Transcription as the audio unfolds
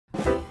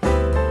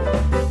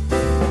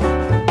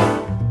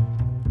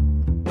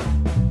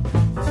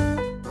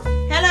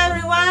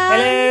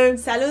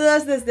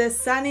Saludos desde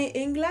Sunny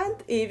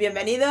England y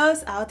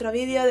bienvenidos a otro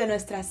vídeo de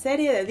nuestra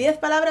serie de 10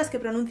 palabras que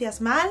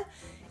pronuncias mal.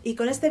 Y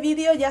con este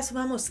vídeo ya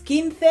sumamos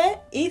 15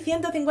 y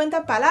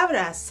 150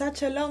 palabras.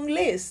 Such a long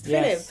list,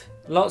 Yes,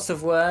 Philip. lots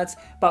of words,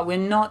 but we're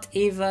not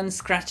even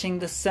scratching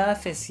the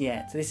surface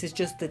yet. This is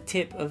just the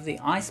tip of the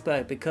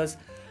iceberg because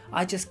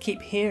I just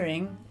keep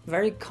hearing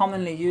very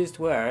commonly used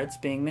words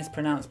being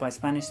mispronounced by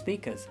Spanish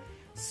speakers.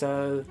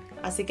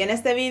 Así que en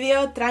este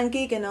vídeo,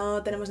 tranqui, que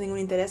no tenemos ningún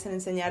interés en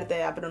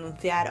enseñarte a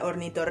pronunciar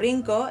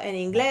ornitorrinco en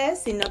inglés,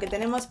 sino que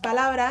tenemos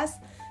palabras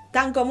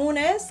tan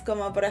comunes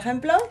como por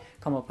ejemplo...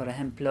 Como por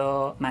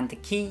ejemplo,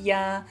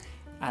 mantequilla,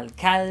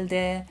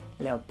 alcalde,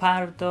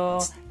 leopardo...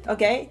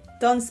 Okay,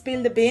 don't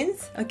spill the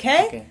beans,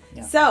 okay? Okay,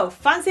 yeah. So,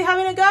 fancy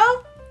having a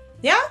go?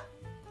 Yeah?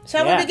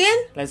 Shall we begin?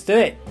 Let's do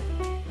it.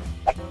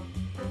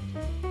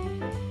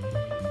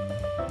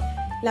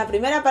 La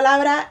primera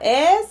palabra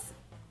es...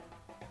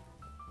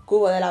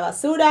 cubo de la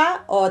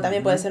basura, o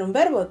también puede ser un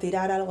verbo,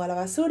 tirar algo a la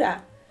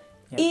basura.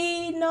 Yep.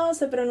 Y no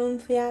se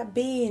pronuncia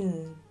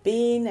bean.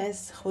 Bean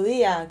es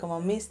judía, como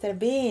Mr.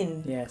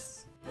 Bean.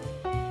 Yes.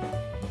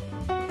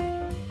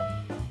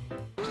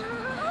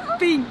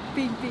 Bean,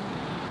 bean, bean.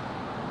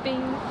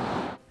 Bean.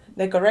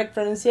 The correct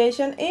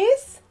pronunciation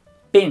is...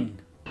 Bin.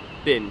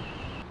 Bin.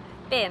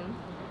 Bin.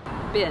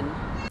 Bin.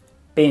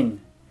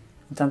 Bin.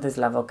 Entonces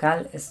la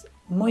vocal es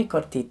muy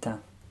cortita.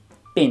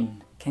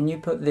 Bin. Can you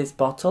put this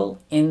bottle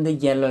in the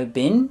yellow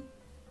bin?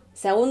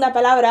 Segunda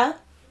palabra,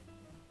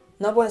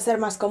 no puede ser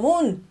más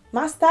común.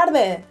 Más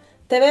tarde,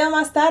 te veo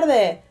más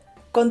tarde.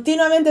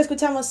 Continuamente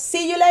escuchamos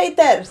see you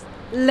later.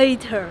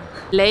 Later.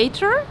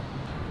 Later?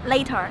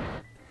 Later.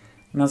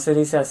 No se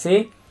dice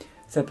así,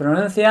 se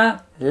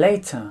pronuncia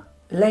later,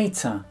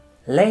 later,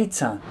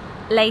 later,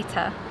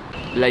 Later.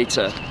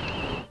 Later.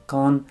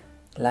 con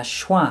la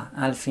schwa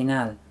al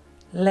final.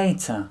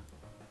 Later.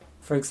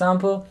 For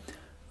example,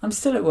 I'm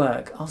still at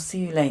work. I'll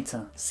see you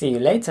later. See you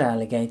later,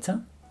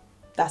 alligator.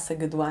 That's a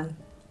good one.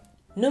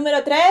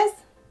 Número 3,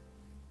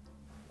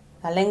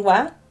 la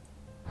lengua.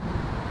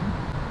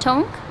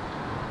 Tongue.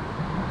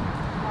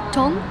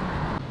 Tongue.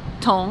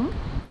 Tongue.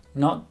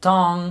 Not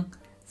tongue.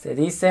 Se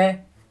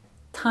dice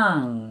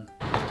tongue.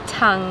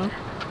 Tongue.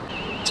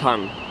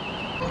 Tongue.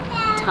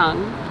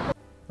 Tongue.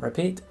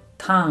 Repeat.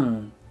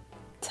 Tongue.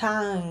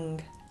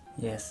 Tongue.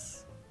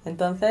 Yes.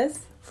 Entonces,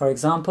 For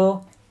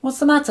example, what's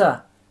the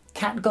matter?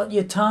 Cat got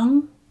your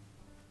tongue?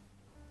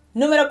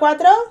 número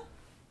 4,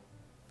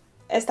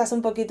 esta es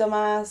un poquito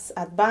más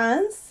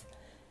advanced.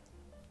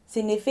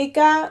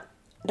 Significa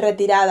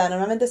retirada.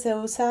 Normalmente se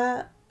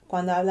usa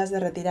cuando hablas de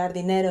retirar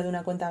dinero de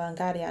una cuenta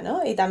bancaria,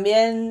 ¿no? Y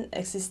también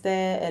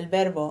existe el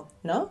verbo,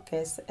 ¿no?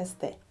 Que es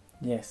este.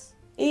 Yes.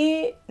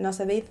 Y no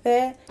se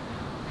dice...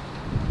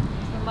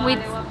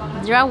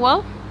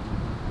 Withdrawal.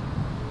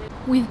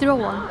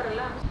 Withdrawal.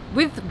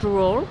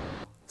 Withdrawal.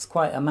 It's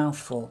quite a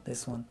mouthful,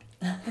 this one.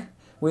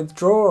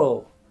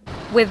 Withdrawal.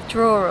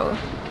 Withdrawal.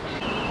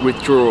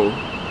 Withdrawal.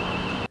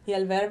 Y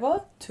el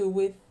verbo to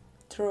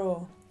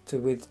withdraw. To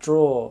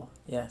withdraw,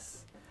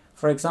 yes.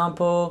 For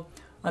example,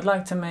 I'd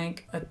like to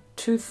make a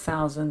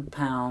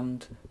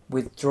 £2,000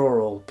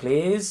 withdrawal,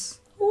 please.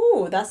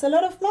 Ooh, that's a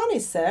lot of money,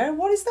 sir.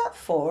 What is that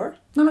for?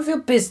 None of your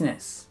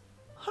business.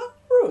 How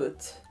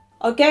rude.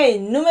 Ok,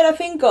 número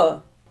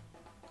 5.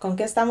 ¿Con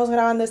qué estamos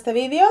grabando este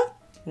vídeo?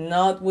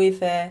 Not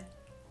with a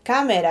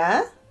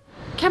camera.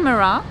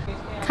 Camera.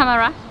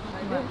 Camera.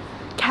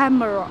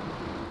 Camera.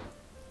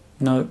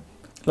 No,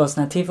 los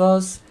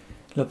nativos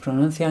lo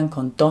pronuncian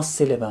con dos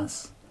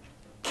sílabas.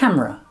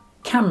 Camera,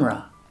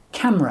 camera,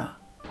 camera.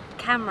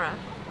 Camera.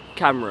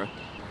 Camera.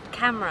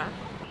 Camera.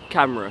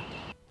 Camera.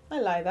 I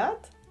like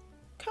that.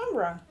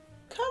 Camera,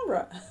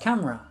 camera.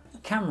 Camera,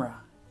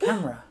 camera,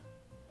 camera.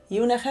 ¿Y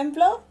un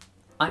ejemplo?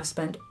 I've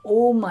spent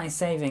all my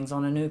savings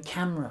on a new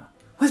camera.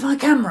 Where's my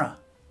camera?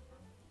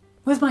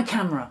 Where's my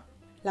camera?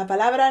 La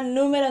palabra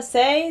número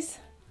 6.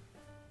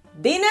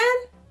 Dinner.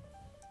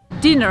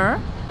 Dinner.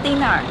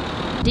 Dinner.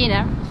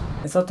 Dinner.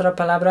 Es otra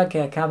palabra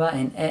que acaba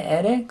en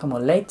ER, como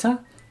later,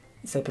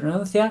 y se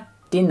pronuncia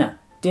dinner,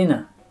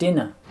 dinner,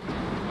 dinner.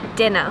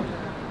 Dinner.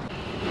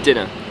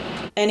 Dinner.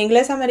 En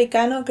inglés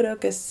americano creo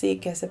que sí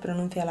que se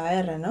pronuncia la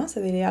R, ¿no?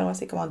 Se diría algo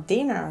así como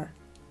dinner.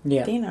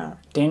 Yeah. Dinner.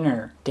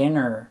 Dinner,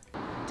 dinner.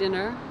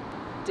 Dinner.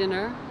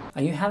 Dinner.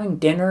 Are you having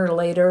dinner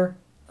later?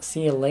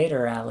 See you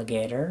later,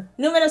 alligator.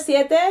 Número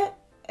 7.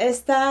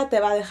 Esta te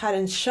va a dejar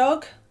en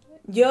shock.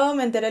 Yo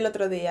me enteré el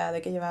otro día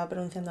de que llevaba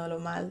pronunciándolo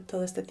mal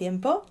todo este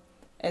tiempo.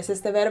 Es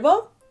este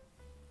verbo.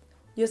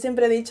 Yo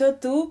siempre he dicho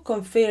to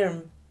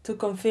confirm. To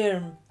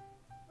confirm.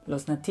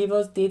 Los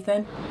nativos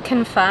dicen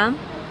Confirm.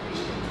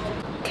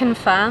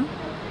 Confirm.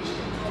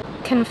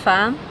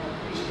 Confirm.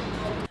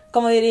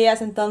 ¿Cómo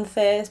dirías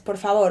entonces? Por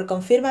favor,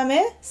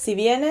 confírmame si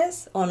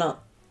vienes o no.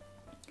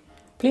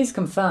 please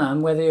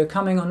confirm whether you're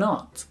coming or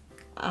not.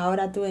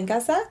 Ahora tú en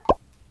casa.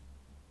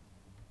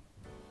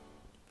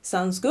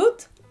 Sounds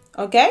good.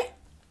 ¿Ok?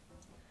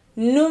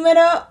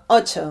 Número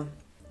 8.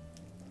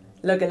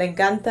 Lo que le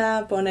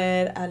encanta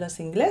poner a los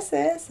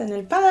ingleses en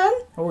el pan.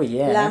 Oh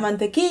yeah. La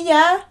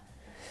mantequilla.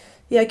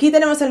 Y aquí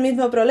tenemos el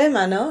mismo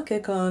problema, ¿no?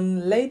 Que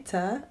con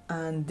later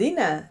and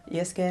dinner. Y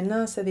es que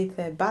no se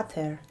dice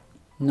butter.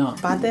 No.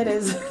 Butter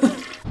es...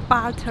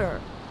 Butter.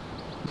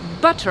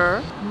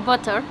 Butter.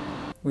 Butter.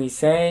 We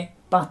say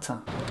butter.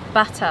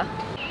 Butter.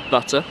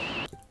 Butter.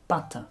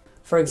 Butter.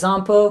 For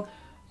example,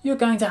 you're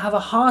going to have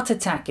a heart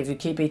attack if you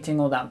keep eating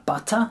all that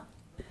butter.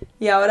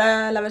 Y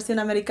ahora la versión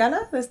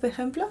americana de este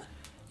ejemplo.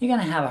 You're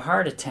going to have a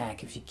heart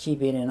attack if you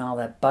keep eating all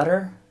that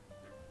butter.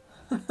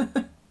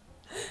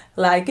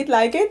 Like it,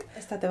 like it.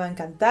 Esta te va a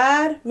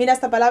encantar. Mira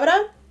esta palabra.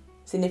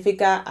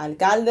 Significa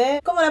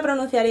alcalde. ¿Cómo la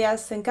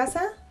pronunciarías en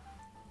casa?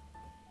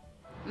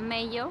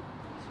 Mayor.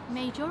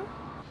 Major.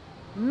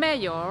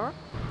 Mayor.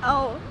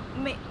 Oh,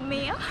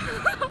 mayor.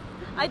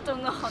 I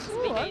don't know how to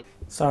speak it.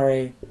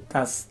 Sorry,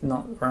 that's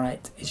not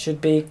right. It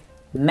should be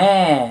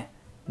mayor.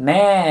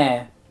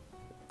 Mayor.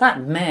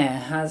 That mayor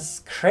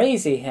has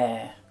crazy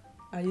hair.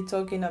 Are you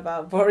talking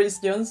about Boris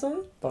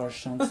Johnson?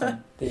 Boris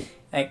Johnson, the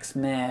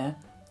ex-mayor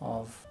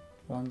of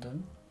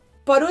London.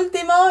 Por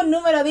último,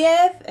 número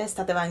 10.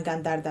 Esta te va a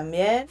encantar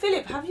también.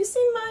 Philip, have you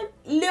seen my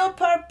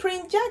leopard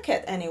print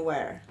jacket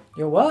anywhere?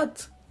 Your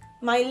what?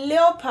 My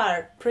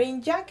leopard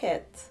print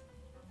jacket.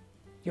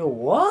 Your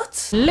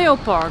what?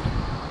 Leopard.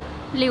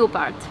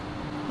 Leopard.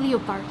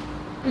 Leopard.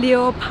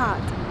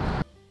 Leopard.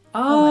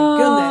 Oh my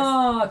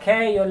goodness.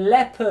 Okay, your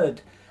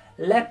leopard.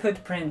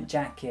 Leopard print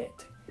jacket.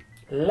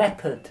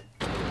 Leopard.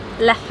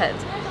 Leopard.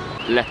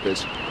 Leopard.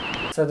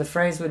 So the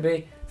phrase would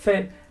be,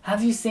 Philip,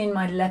 have you seen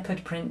my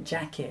leopard print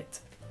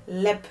jacket?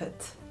 Leopard.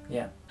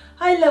 Yeah.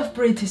 I love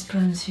British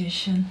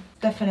pronunciation.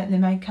 Definitely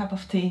my cup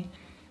of tea.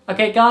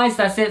 Okay guys,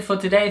 that's it for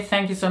today.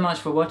 Thank you so much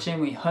for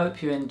watching. We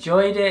hope you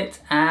enjoyed it,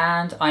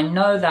 and I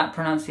know that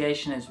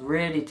pronunciation is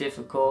really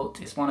difficult.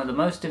 It's one of the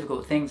most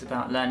difficult things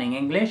about learning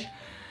English,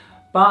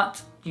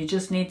 but you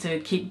just need to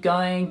keep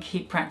going,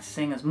 keep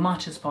practicing as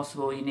much as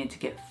possible. You need to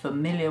get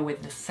familiar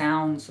with the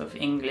sounds of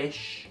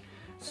English.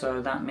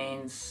 So that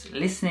means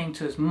listening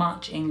to as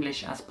much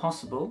English as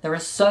possible. There are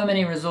so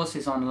many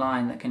resources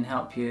online that can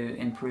help you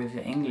improve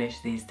your English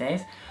these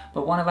days.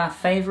 But one of our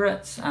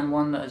favorites, and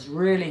one that has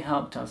really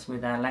helped us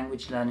with our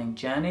language learning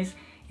journeys,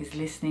 is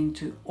listening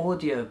to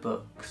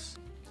audiobooks.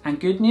 And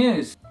good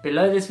news,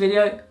 below this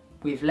video,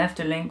 we've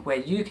left a link where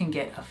you can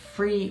get a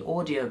free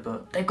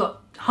audiobook. They've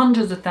got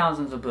hundreds of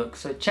thousands of books,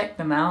 so check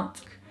them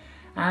out.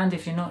 And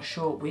if you're not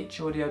sure which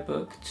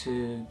audiobook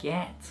to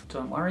get,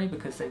 don't worry,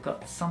 because they've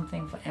got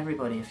something for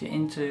everybody. If you're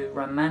into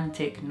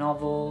romantic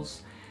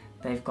novels,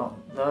 they've got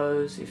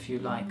those. If you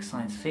like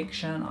science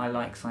fiction, I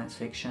like science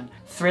fiction.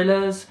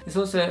 Thrillers is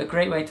also a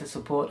great way to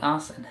support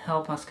us and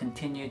help us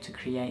continue to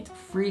create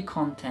free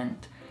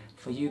content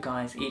for you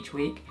guys each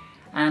week.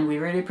 And we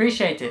really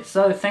appreciate it.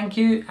 So thank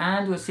you,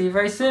 and we'll see you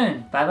very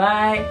soon. Bye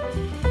bye.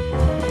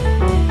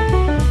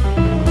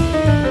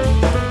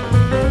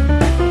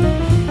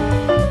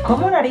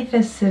 ¿Cómo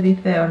narices se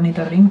dice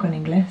ornitorrinco en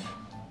inglés?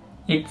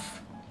 It's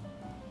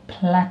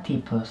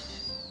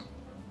platypus.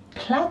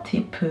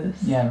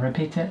 Platypus. Yeah,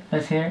 repeat it.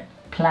 Let's hear it.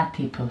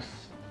 Platypus.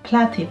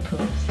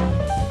 Platypus.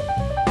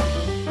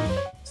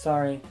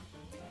 Sorry.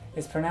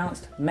 It's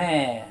pronounced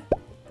meh.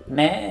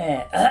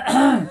 Meh.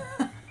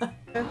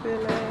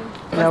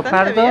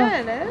 Bastante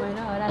bien, ¿eh?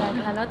 Bueno, ahora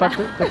la nota. But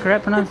the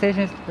correct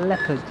pronunciation is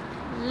leopard.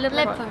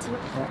 Leopard.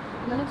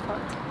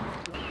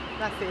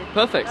 That's it.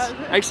 Perfect.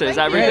 Excellent. Is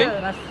that everything?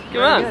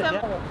 Come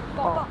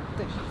on.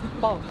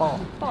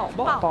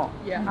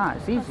 Ah,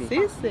 it's easy.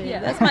 Sí,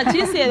 sí. That's much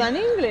easier than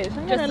English.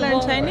 I'm gonna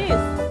learn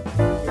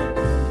Chinese.